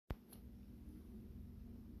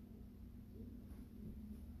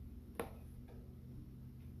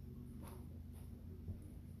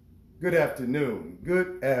Good afternoon,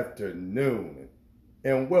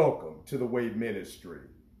 and welcome to the Way Ministry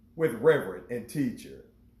with Reverend and Teacher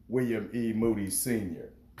William E. Moody Sr.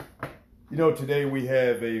 You know, today we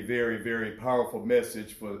have a very, very powerful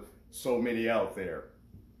message for so many out there.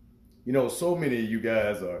 You know, so many of you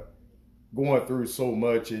guys are going through so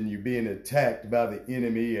much and you're being attacked by the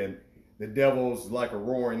enemy, and the devil's like a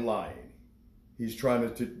roaring lion. He's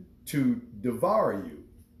trying to devour you.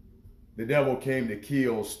 The devil came to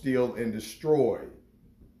kill, steal, and destroy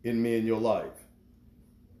in me and your life.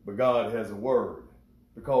 But God has a word,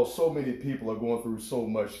 because so many people are going through so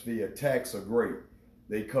much. The attacks are great.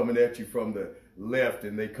 They coming at you from the left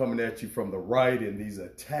and they coming at you from the right, and these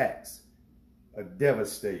attacks are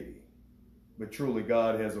devastating. But truly,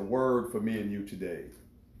 God has a word for me and you today.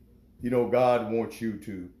 You know, God wants you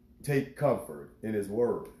to take comfort in his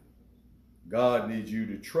word. God needs you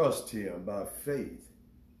to trust him by faith.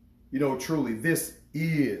 You know, truly, this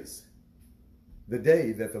is the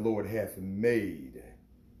day that the Lord hath made.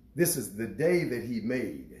 This is the day that he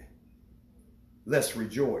made. Let's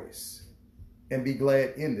rejoice and be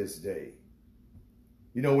glad in this day.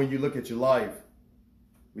 You know, when you look at your life,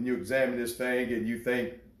 when you examine this thing and you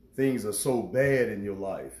think things are so bad in your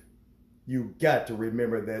life, you got to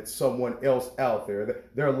remember that someone else out there,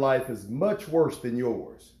 their life is much worse than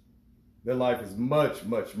yours. Their life is much,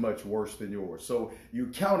 much, much worse than yours. So you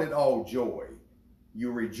count it all joy.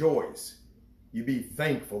 You rejoice. You be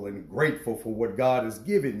thankful and grateful for what God has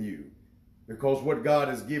given you. Because what God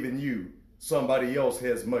has given you, somebody else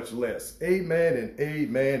has much less. Amen and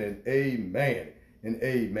amen and amen and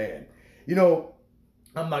amen. You know,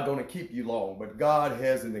 I'm not going to keep you long, but God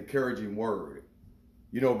has an encouraging word.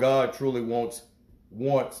 You know, God truly wants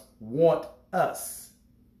us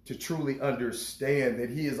to truly understand that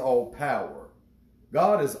he is all power.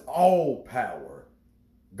 God is all power.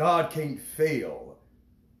 God can't fail.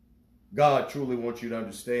 God truly wants you to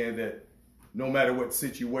understand that no matter what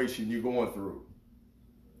situation you're going through,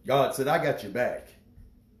 God said, I got your back.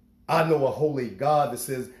 I know a holy God that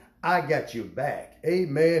says, I got your back.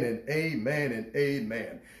 Amen and amen and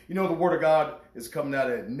amen. You know, the word of God is coming out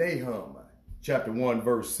of Nahum chapter 1,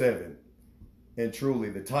 verse 7. And truly,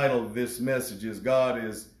 the title of this message is God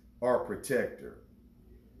is our protector.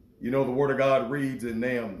 You know, the word of God reads in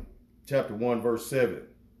Nahum chapter 1, verse 7.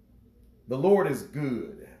 The Lord is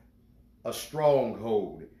good, a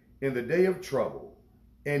stronghold in the day of trouble,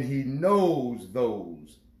 and he knows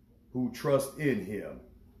those who trust in him.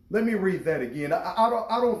 Let me read that again. I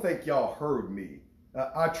don't think y'all heard me.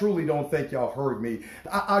 I truly don't think y'all heard me.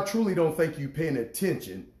 I truly don't think you paying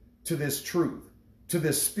attention to this truth, to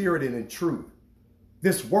this spirit and in truth.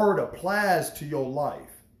 This word applies to your life.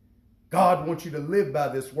 God wants you to live by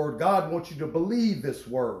this word. God wants you to believe this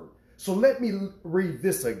word. So let me read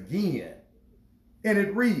this again. And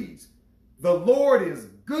it reads, the Lord is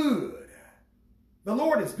good. The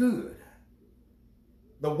Lord is good.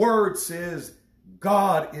 The word says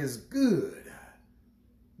God is good.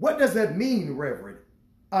 What does that mean, Reverend?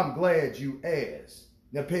 I'm glad you asked.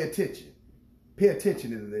 Now pay attention. Pay attention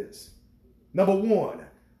to this. Number one,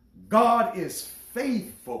 God is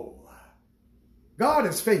faithful. God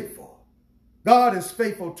is faithful. God is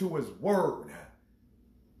faithful to his word.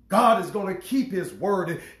 God is going to keep his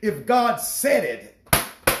word. If God said it,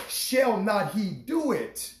 shall not he do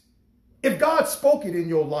it? If God spoke it in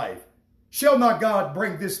your life, shall not God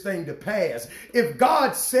bring this thing to pass? If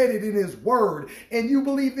God said it in his word and you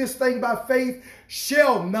believe this thing by faith,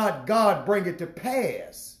 shall not God bring it to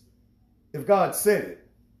pass? If God said it,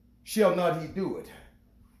 shall not he do it?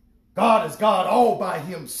 God is God all by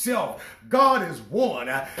himself. God is one.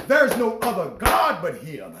 There's no other God but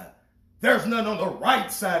him. There's none on the right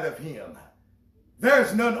side of him.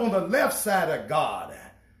 There's none on the left side of God.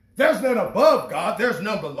 There's none above God. There's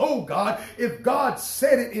none below God. If God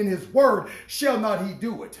said it in his word, shall not he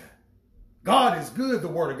do it? God is good, the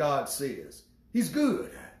word of God says. He's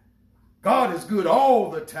good. God is good all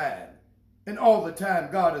the time. And all the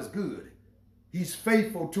time, God is good. He's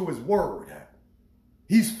faithful to his word.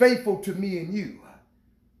 He's faithful to me and you.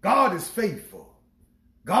 God is faithful.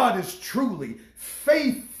 God is truly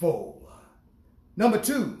faithful. Number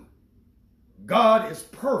two, God is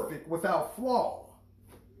perfect without flaw.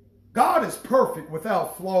 God is perfect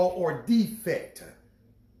without flaw or defect.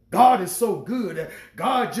 God is so good.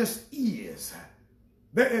 God just is.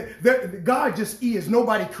 God just is.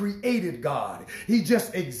 Nobody created God. He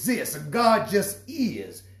just exists. God just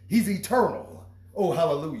is. He's eternal. Oh,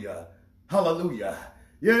 hallelujah. Hallelujah.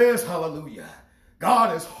 Yes, hallelujah.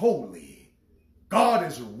 God is holy. God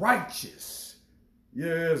is righteous.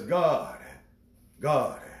 Yes, God.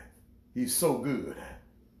 God. He's so good.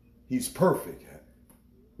 He's perfect.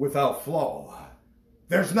 without flaw.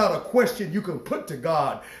 There's not a question you can put to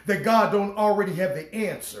God that God don't already have the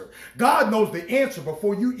answer. God knows the answer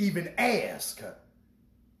before you even ask.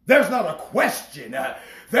 There's not a question.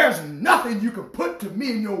 There's nothing you can put to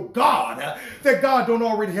me and your God that God don't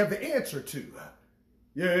already have the answer to.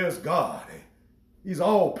 Yes, God. He's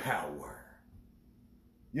all power.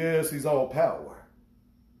 Yes, he's all power.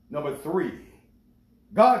 Number 3,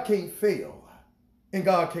 God can't fail and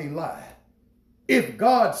God can't lie. If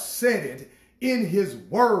God said it in his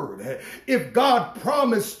word, if God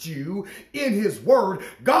promised you in his word,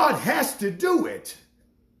 God has to do it.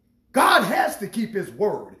 God has to keep his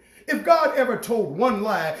word. If God ever told one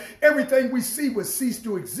lie, everything we see would cease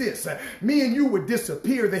to exist. Me and you would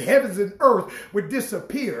disappear. The heavens and earth would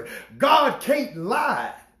disappear. God can't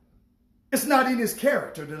lie. It's not in his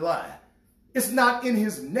character to lie. It's not in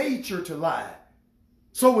his nature to lie.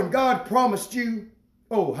 So when God promised you,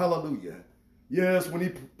 oh, hallelujah. Yes, when he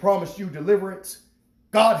promised you deliverance,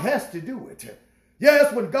 God has to do it.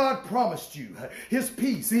 Yes, when God promised you his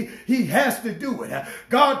peace, he has to do it.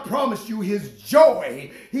 God promised you his joy,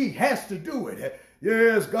 he has to do it.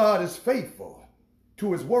 Yes, God is faithful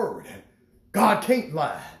to his word. God can't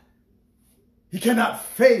lie. He cannot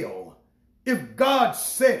fail. If God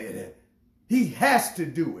said it, he has to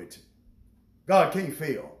do it. God can't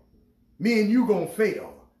fail. Me and you gonna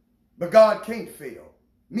fail, but God can't fail.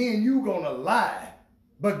 Me and you gonna lie,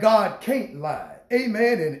 but God can't lie.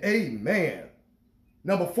 Amen and amen.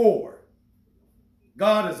 Number 4,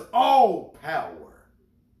 God is all power.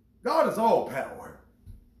 God is all power.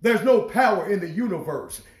 There's no power in the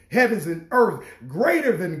universe, heavens and earth,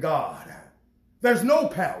 greater than God. There's no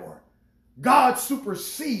power. God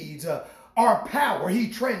supersedes our power. He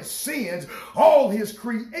transcends all his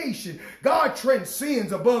creation. God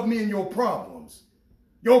transcends above me and your problems.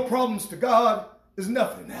 Your problems to God is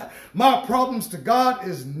nothing. My problems to God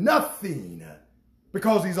is nothing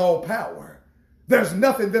because he's all power. There's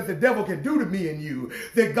nothing that the devil can do to me and you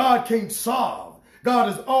that God can't solve. God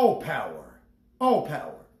is all power. All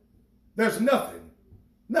power. There's nothing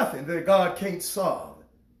that God can't solve.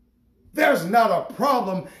 There's not a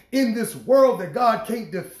problem in this world that God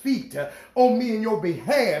can't defeat on me and your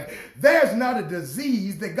behalf. There's not a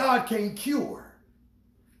disease that God can't cure.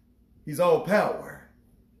 He's all power.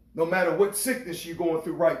 No matter what sickness you're going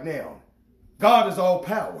through right now, God is all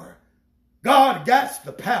power. God got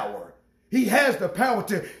the power. He has the power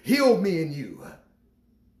to heal me and you.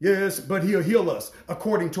 Yes, but he'll heal us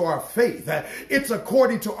according to our faith. It's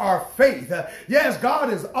according to our faith. Yes,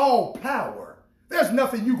 God is all power. There's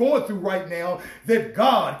nothing you're going through right now that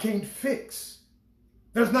God can't fix.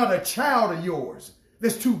 There's not a child of yours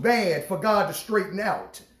that's too bad for God to straighten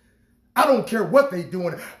out. I don't care what they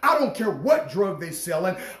doing. I don't care what drug they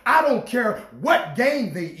selling. I don't care what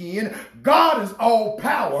game they in. God is all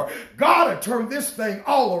power. God will turn this thing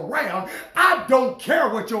all around. I don't care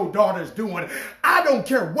what your daughter's doing. I don't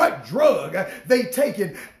care what drug they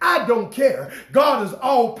taking. I don't care. God is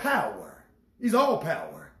all power. He's all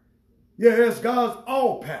power. Yes, God's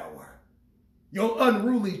all power. Your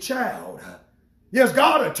unruly child. Yes,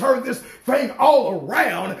 God will turn this thing all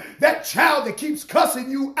around. That child that keeps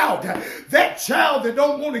cussing you out. That child that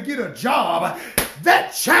don't want to get a job.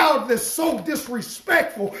 That child that's so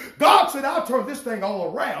disrespectful. God said, I'll turn this thing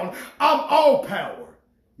all around. I'm all power.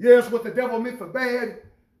 Yes, what the devil meant for bad,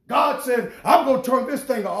 God said, I'm going to turn this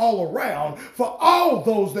thing all around for all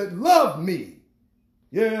those that love me.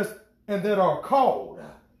 Yes, and that are called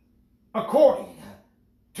according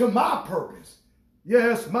to my purpose.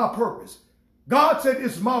 Yes, my purpose. God said,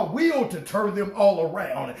 it's my will to turn them all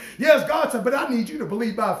around. Yes, God said, but I need you to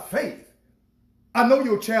believe by faith. I know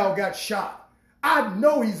your child got shot. I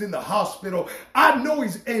know he's in the hospital. I know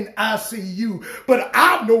he's in ICU. But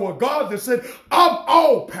I know a God that said, I'm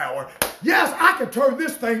all power. Yes, I can turn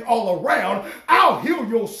this thing all around. I'll heal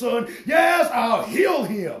your son. Yes, I'll heal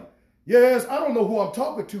him. Yes, I don't know who I'm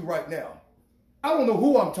talking to right now. I don't know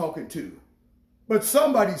who I'm talking to. But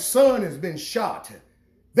somebody's son has been shot.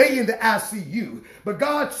 They in the ICU, but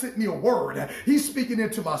God sent me a word. He's speaking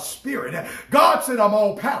into my spirit. God said, I'm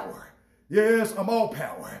all power. Yes, I'm all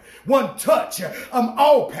power. One touch, I'm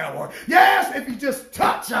all power. Yes, if you just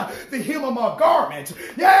touch the hem of my garment.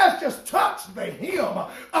 Yes, just touch the hem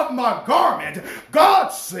of my garment. God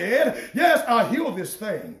said, yes, I'll heal this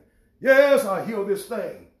thing. Yes, I'll heal this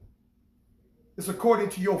thing. It's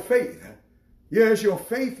according to your faith. Yes, your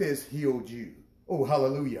faith has healed you. Oh,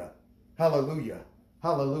 hallelujah. Hallelujah.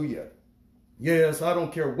 Hallelujah. Yes, I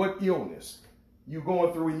don't care what illness you're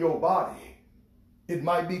going through in your body. It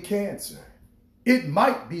might be cancer. It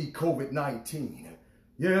might be COVID-19.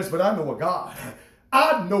 Yes, but I know a God.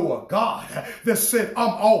 I know a God that said, I'm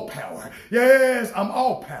all power. Yes, I'm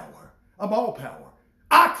all power. I'm all power.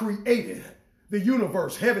 I created the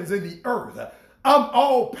universe, heavens and the earth. I'm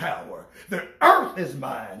all power. The earth is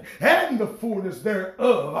mine and the fullness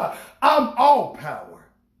thereof. I'm all power.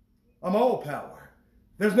 I'm all power.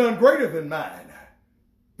 There's none greater than mine.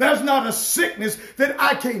 There's not a sickness that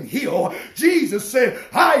I can't heal. Jesus said,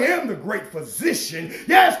 I am the great physician.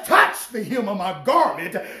 Yes, touch the hem of my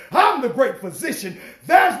garment. I'm the great physician.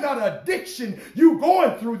 There's not an addiction you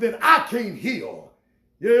going through that I can't heal.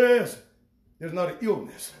 Yes, there's not an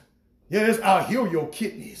illness. Yes, I'll heal your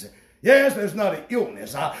kidneys. Yes, there's not an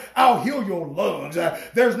illness. I'll heal your lungs.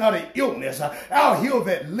 There's not an illness. I'll heal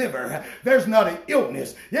that liver. There's not an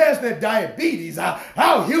illness. Yes, that diabetes.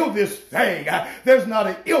 I'll heal this thing. There's not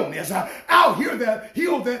an illness. I'll heal that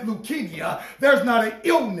leukemia. There's not an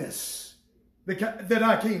illness that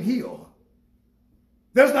I can't heal.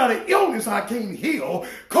 There's not an illness I can't heal.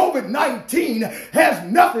 COVID-19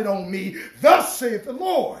 has nothing on me. Thus saith the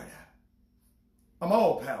Lord. I'm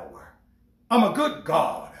all power. I'm a good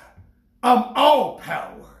God. I'm all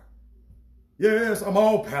power. Yes, I'm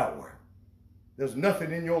all power. There's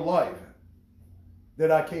nothing in your life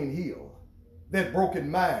that I can't heal. That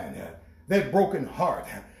broken mind, that broken heart,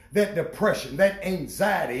 that depression, that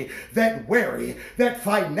anxiety, that worry, that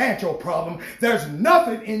financial problem. There's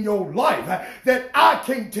nothing in your life that I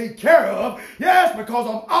can't take care of. Yes, because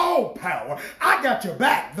I'm all power. I got your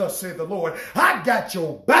back, thus said the Lord. I got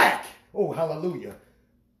your back. Oh, hallelujah.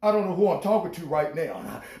 I don't know who I'm talking to right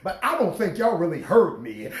now, but I don't think y'all really heard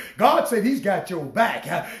me. God said he's got your back.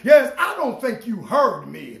 Yes, I don't think you heard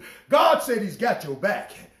me. God said he's got your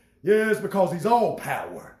back. Yes, because he's all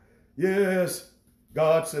power. Yes,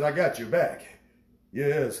 God said I got your back.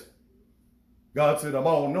 Yes, God said I'm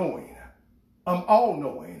all knowing. I'm all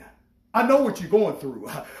knowing. I know what you're going through.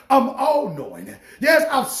 I'm all knowing. Yes,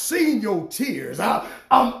 I've seen your tears. I'm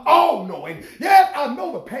all knowing. Yes, I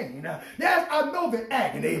know the pain. Yes, I know the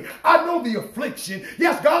agony. I know the affliction.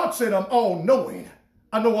 Yes, God said I'm all knowing.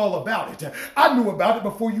 I know all about it. I knew about it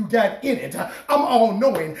before you got in it. I'm all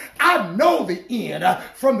knowing. I know the end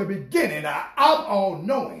from the beginning. I'm all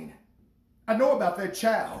knowing. I know about that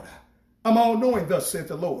child. I'm all knowing, thus saith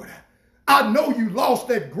the Lord. I know you lost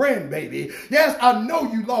that grandbaby. Yes, I know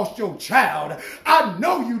you lost your child. I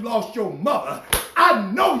know you lost your mother. I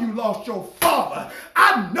know you lost your father.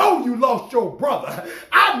 I know you lost your brother.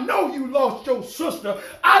 I know you lost your sister.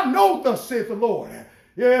 I know, thus saith the Lord.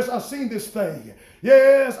 Yes, I've seen this thing.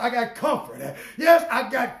 Yes, I got comfort. Yes, I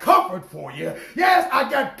got comfort for you. Yes, I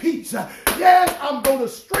got peace. Yes, I'm going to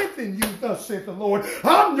strengthen you, thus saith the Lord.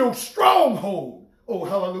 I'm your stronghold. Oh,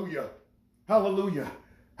 hallelujah. Hallelujah.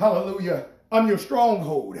 Hallelujah. I'm your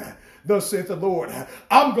stronghold. Thus saith the Lord.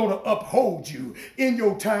 I'm going to uphold you in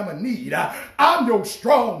your time of need. I'm your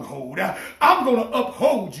stronghold. I'm going to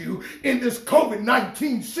uphold you in this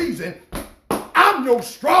COVID-19 season. I'm your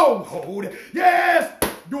stronghold. Yes,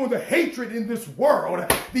 during the hatred in this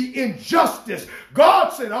world, the injustice. God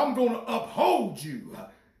said, I'm going to uphold you.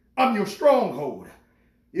 I'm your stronghold.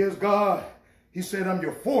 Yes, God, he said, I'm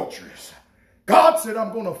your fortress. God said,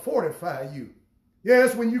 I'm going to fortify you.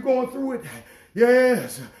 Yes, when you're going through it,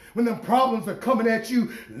 yes, when the problems are coming at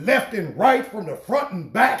you left and right, from the front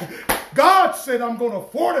and back, God said, I'm going to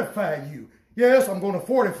fortify you. Yes, I'm going to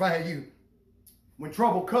fortify you when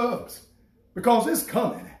trouble comes, because it's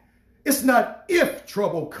coming. It's not if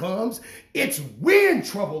trouble comes, it's when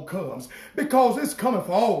trouble comes, because it's coming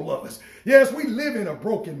for all of us. Yes, we live in a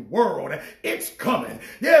broken world. It's coming.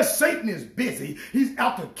 Yes, Satan is busy. He's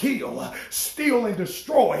out to kill, steal, and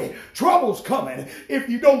destroy. Trouble's coming. If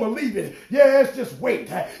you don't believe it, yes, just wait.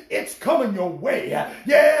 It's coming your way.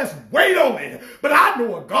 Yes, wait on it. But I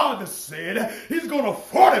know a God that said he's going to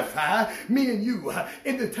fortify me and you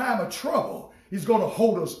in the time of trouble. He's going to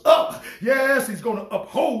hold us up. Yes, he's going to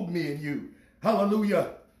uphold me and you.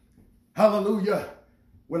 Hallelujah. Hallelujah.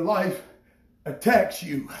 When life attacks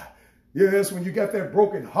you, yes, when you got that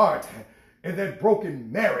broken heart and that broken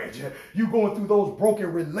marriage, you going through those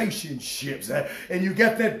broken relationships, and you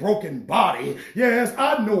got that broken body. Yes,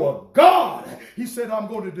 I know a God. He said, I'm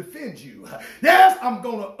going to defend you. Yes, I'm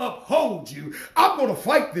going to uphold you. I'm going to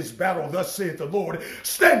fight this battle, thus saith the Lord.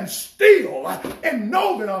 Stand still and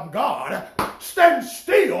know that I'm God. Stand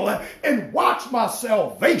still and watch my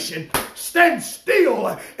salvation. Stand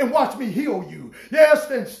still and watch me heal you. Yes,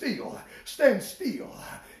 stand still. Stand still.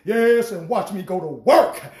 Yes, and watch me go to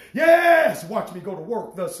work. Yes, watch me go to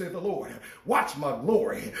work, thus saith the Lord. Watch my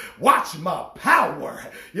glory. Watch my power.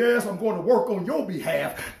 Yes, I'm going to work on your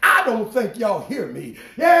behalf. I don't think y'all hear me.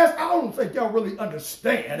 Yes, I don't think y'all really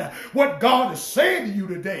understand what God is saying to you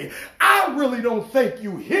today. I really don't think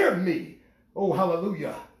you hear me. Oh,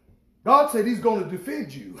 hallelujah. God said he's going to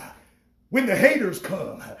defend you when the haters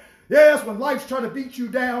come. Yes, when life's trying to beat you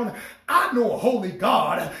down, I know a holy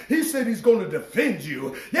God. He said he's going to defend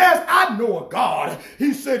you. Yes, I know a God.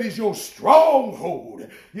 He said he's your stronghold.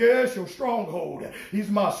 Yes, your stronghold. He's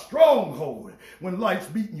my stronghold. When life's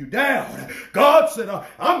beating you down, God said,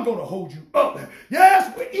 I'm going to hold you up.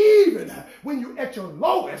 Yes, but even when you're at your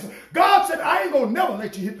lowest, God said, I ain't going to never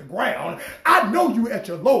let you hit the ground. I know you're at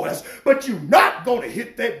your lowest, but you're not going to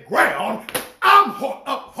hit that ground. I'm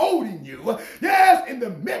upholding you, yes, in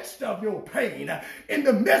the midst of your pain, in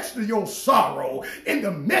the midst of your sorrow, in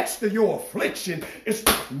the midst of your affliction. It's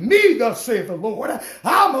me, thus saith the Lord.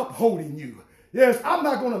 I'm upholding you. Yes, I'm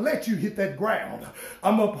not going to let you hit that ground.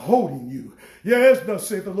 I'm upholding you. Yes, thus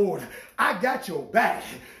saith the Lord. I got your back.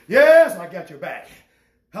 Yes, I got your back.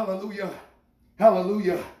 Hallelujah.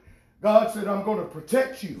 Hallelujah. God said, I'm going to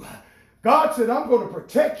protect you. God said, I'm going to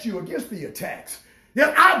protect you against the attacks.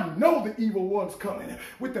 Yeah, I know the evil one's coming.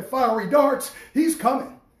 With the fiery darts, he's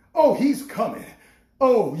coming. Oh, he's coming.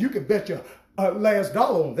 Oh, you can bet your last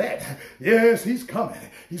dollar on that. Yes, he's coming.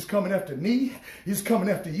 He's coming after me. He's coming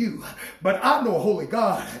after you. But I know a holy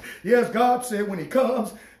God. Yes, God said when he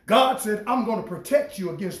comes, God said, I'm going to protect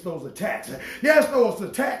you against those attacks. Yes, those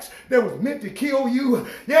attacks that was meant to kill you.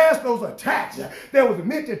 Yes, those attacks that was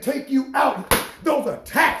meant to take you out. Those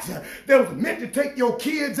attacks that was meant to take your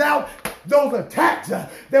kids out. Those attacks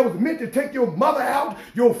that was meant to take your mother out,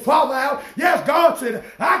 your father out. Yes, God said,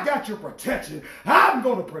 I got your protection. I'm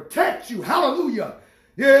going to protect you. Hallelujah.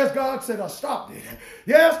 Yes, God said, I stopped it.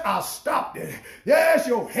 Yes, I stopped it. Yes,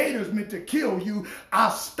 your haters meant to kill you. I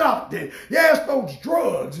stopped it. Yes, those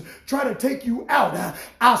drugs try to take you out.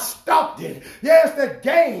 I stopped it. Yes, that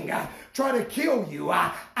gang try to kill you.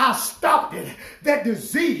 I stopped it. That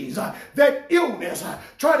disease, that illness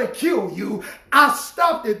try to kill you. I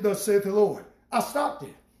stopped it, thus saith the Lord. I stopped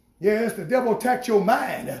it. Yes, the devil attacked your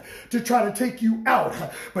mind to try to take you out.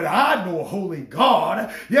 But I know a holy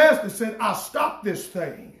God. Yes, that said, I stopped this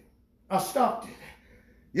thing. I stopped it.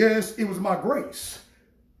 Yes, it was my grace.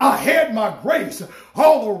 I had my grace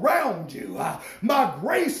all around you. My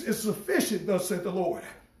grace is sufficient, thus said the Lord.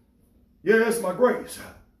 Yes, my grace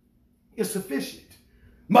is sufficient.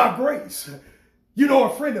 My grace. You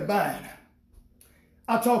know, a friend of mine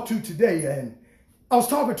I talked to today, and I was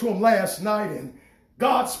talking to him last night, and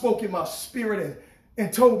God spoke in my spirit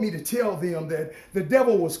and told me to tell them that the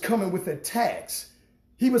devil was coming with attacks.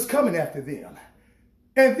 He was coming after them.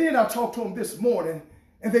 And then I talked to him this morning,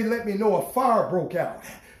 and they let me know a fire broke out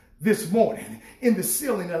this morning in the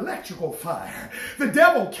ceiling, electrical fire. The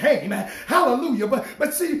devil came, hallelujah.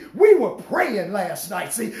 But see, we were praying last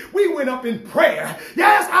night. See, we went up in prayer.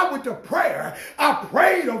 Yes, I went to prayer. I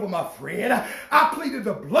prayed over my friend. I pleaded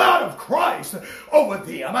the blood of Christ over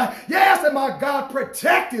them. Yes, and my God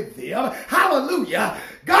protected them. Hallelujah.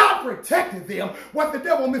 God protected them. What the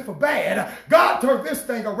devil meant for bad, God turned this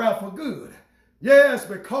thing around for good. Yes,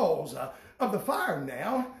 because of the fire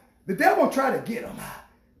now, the devil tried to get them.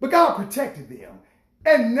 But God protected them.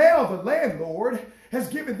 And now the landlord has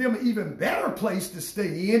given them an even better place to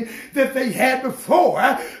stay in than they had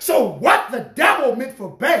before. So what the devil meant for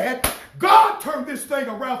bad, God turned this thing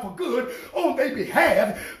around for good on their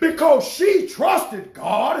behalf because she trusted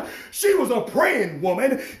God. She was a praying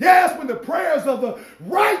woman. Yes, when the prayers of the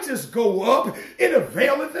righteous go up, it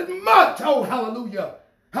availeth them much. Oh, hallelujah.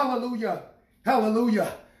 Hallelujah.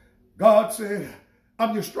 Hallelujah. God said,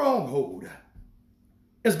 I'm your stronghold.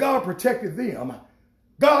 As God protected them,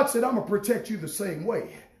 God said, I'm going to protect you the same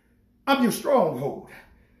way. I'm your stronghold.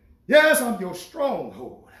 Yes, I'm your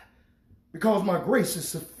stronghold because my grace is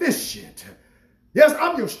sufficient. Yes,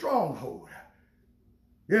 I'm your stronghold.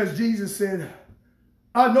 Yes, Jesus said,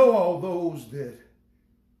 I know all those that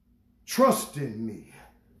trust in me.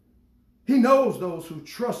 He knows those who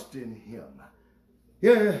trust in him.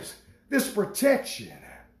 Yes, this protection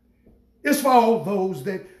is for all those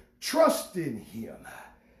that trust in him.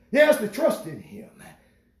 Yes, to trust in him.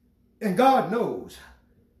 And God knows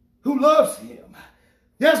who loves him.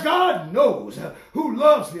 Yes, God knows who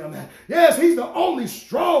loves him. Yes, he's the only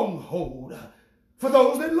stronghold for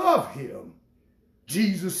those that love him.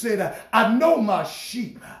 Jesus said, I know my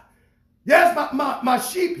sheep Yes, my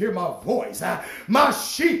sheep hear my voice. My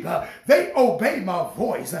sheep, they obey my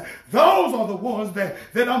voice. Those are the ones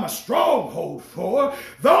that I'm a stronghold for.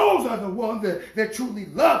 Those are the ones that truly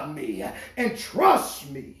love me and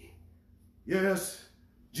trust me. Yes,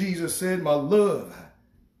 Jesus said, my love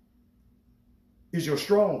is your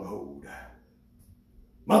stronghold.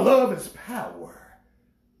 My love is power.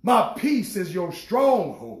 My peace is your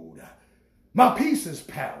stronghold. My peace is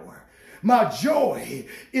power. My joy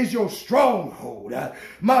is your stronghold.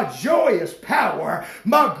 My joy is power.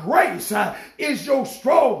 My grace is your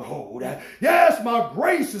stronghold. Yes, my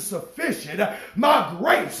grace is sufficient. My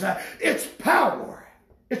grace, it's power.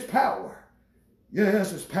 It's power.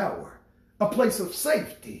 Yes, it's power. A place of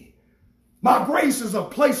safety. My grace is a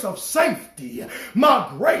place of safety.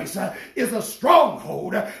 My grace is a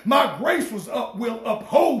stronghold. My grace will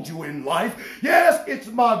uphold you in life. Yes, it's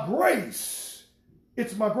my grace.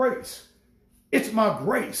 It's my grace. It's my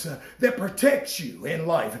grace that protects you in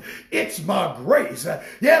life. It's my grace,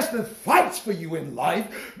 yes, that fights for you in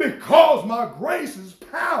life, because my grace is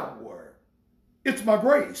power. It's my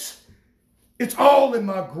grace. It's all in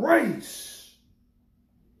my grace.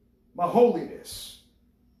 My holiness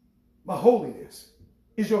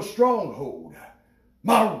is your stronghold.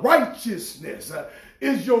 My righteousness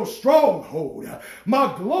is your stronghold.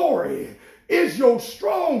 My glory is your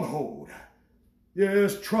stronghold.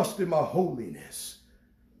 Yes, trust in my holiness.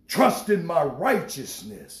 Trust in my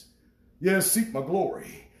righteousness. Yes, seek my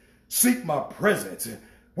glory. Seek my presence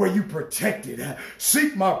where you protected.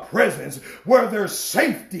 Seek my presence where there's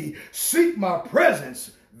safety. Seek my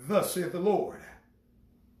presence, thus saith the Lord.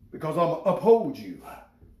 Because I'm going to uphold you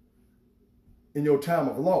in your time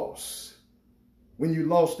of loss. When you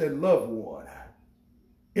lost that loved one,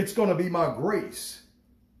 it's going to be my grace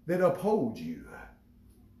that upholds you.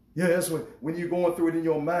 Yes, when you're going through it in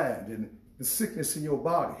your mind and the sickness in your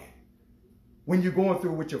body, when you're going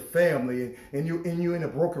through it with your family and you're in a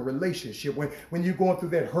broken relationship, when you're going through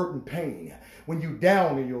that hurt and pain, when you're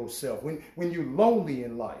down in yourself, when you're lonely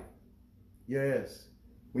in life, yes,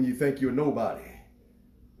 when you think you're nobody,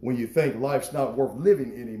 when you think life's not worth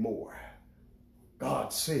living anymore,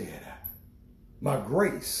 God said, my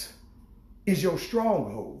grace is your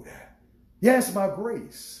stronghold. Yes, my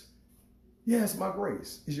grace. Yes, my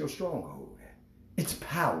grace is your stronghold. It's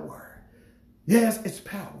power. Yes, it's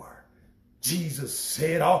power. Jesus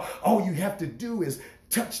said, all you have to do is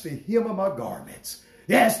touch the hem of my garments.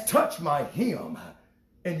 Yes, touch my hem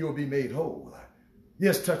and you'll be made whole.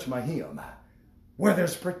 Yes, touch my hem where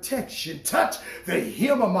there's protection. Touch the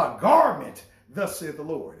hem of my garment, thus saith the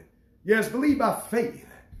Lord. Yes, believe by faith.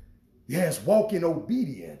 Yes, walk in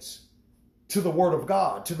obedience to the word of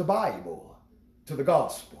God, to the Bible, to the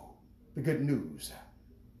gospel. The good news.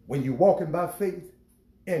 When you walk in by faith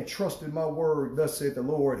and trust in my word, thus saith the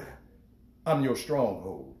Lord, I'm your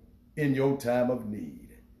stronghold in your time of need.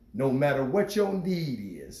 No matter what your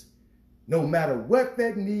need is, no matter what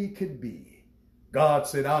that need could be, God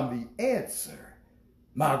said, I'm the answer.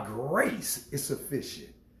 My grace is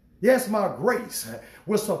sufficient. Yes, my grace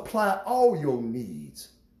will supply all your needs.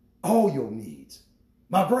 All your needs.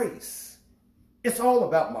 My grace. It's all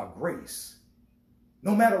about my grace.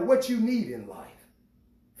 No matter what you need in life,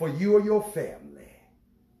 for you or your family,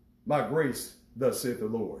 my grace, thus saith the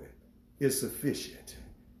Lord, is sufficient.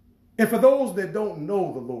 And for those that don't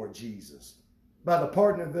know the Lord Jesus, by the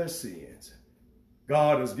pardon of their sins,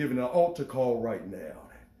 God has given an altar call right now.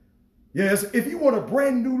 Yes, if you want a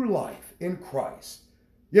brand new life in Christ,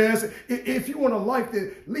 yes, if you want a life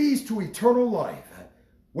that leads to eternal life,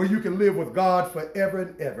 where you can live with God forever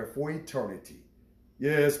and ever for eternity,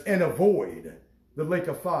 yes, and avoid the lake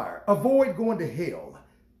of fire. Avoid going to hell.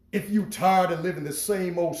 If you tired of living the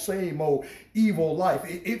same old evil life,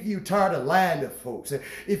 if you tired of lying to folks,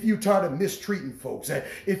 if you tired of mistreating folks,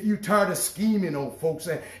 if you tired of scheming on folks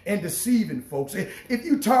and deceiving folks, if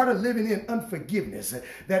you tired of living in unforgiveness,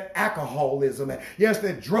 that alcoholism, yes,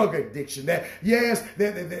 that drug addiction, that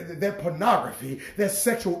pornography, that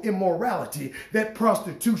sexual immorality, that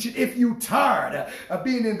prostitution, if you tired of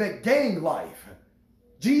being in that gang life,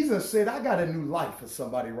 Jesus said, I got a new life for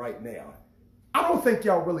somebody right now. I don't think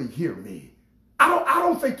y'all really hear me. I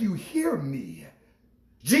don't think you hear me.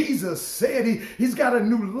 Jesus said he's got a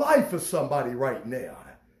new life for somebody right now.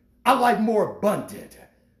 A life more abundant,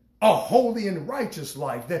 a holy and righteous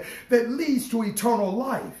life that leads to eternal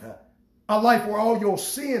life. A life where all your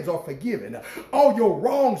sins are forgiven, all your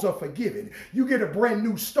wrongs are forgiven. You get a brand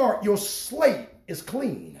new start. Your slate is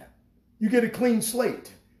clean. You get a clean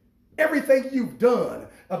slate. Everything you've done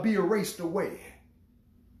will be erased away.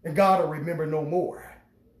 And God will remember no more.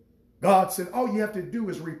 God said, all you have to do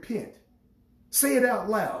is repent. Say it out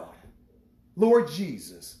loud. Lord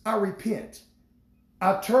Jesus, I repent.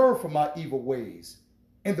 I turn from my evil ways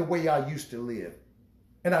and the way I used to live,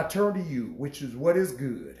 and I turn to you, which is what is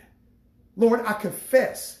good. Lord, I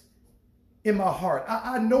confess in my heart,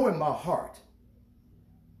 I know in my heart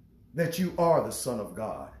that you are the Son of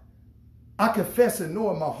God. I confess and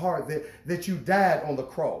know in my heart that you died on the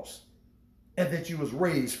cross and that you was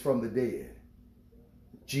raised from the dead.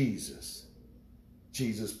 Jesus,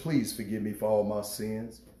 please forgive me for all my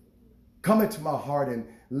sins. Come into my heart and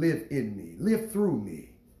live in me, live through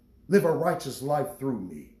me, live a righteous life through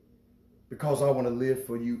me, because I want to live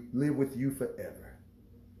for you, live with you forever.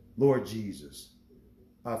 Lord Jesus,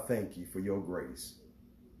 I thank you for your grace.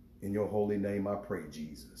 In your holy name I pray,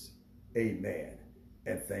 Jesus. Amen.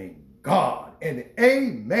 And thank God. And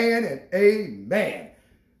amen and amen.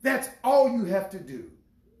 That's all you have to do.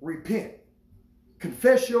 Repent.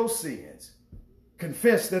 Confess your sins.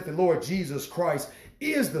 Confess that the Lord Jesus Christ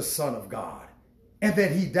is the Son of God and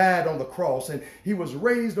that he died on the cross and he was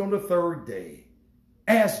raised on the third day.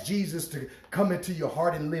 Ask Jesus to come into your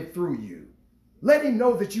heart and live through you. Let him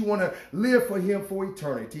know that you want to live for him for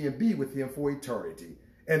eternity and be with him for eternity.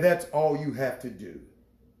 And that's all you have to do.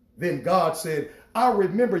 Then God said, I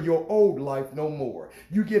remember your old life no more.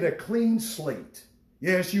 You get a clean slate.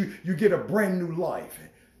 Yes, you get a brand new life.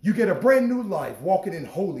 You get a brand new life walking in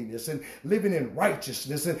holiness and living in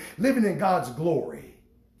righteousness and living in God's glory.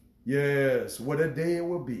 Yes, what a day it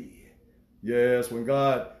will be. Yes, when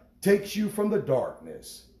God takes you from the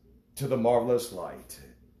darkness to the marvelous light.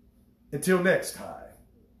 Until next time,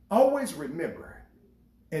 always remember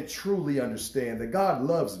and truly understand that God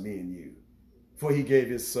loves me and you, for he gave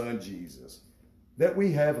his son Jesus, that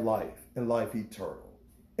we have life and life eternal.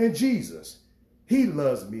 And Jesus, he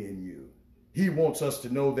loves me and you. He wants us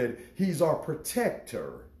to know that he's our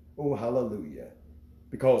protector. Oh, hallelujah.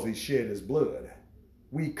 Because he shed his blood.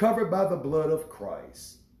 We covered by the blood of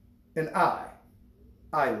Christ. And I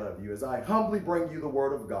love you as I humbly bring you the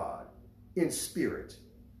word of God in spirit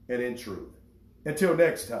and in truth. Until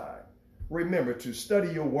next time, remember to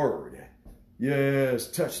study your word.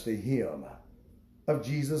 Yes, touch the hem of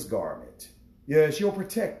Jesus' garment. Yes, your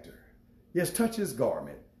protector. Yes, touch his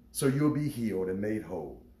garment so you'll be healed and made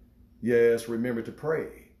whole. Yes, remember to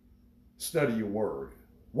pray. Study your word.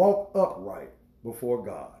 Walk upright before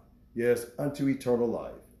God. Yes, unto eternal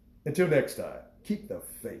life. Until next time, keep the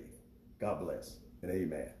faith. God bless and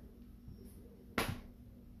amen.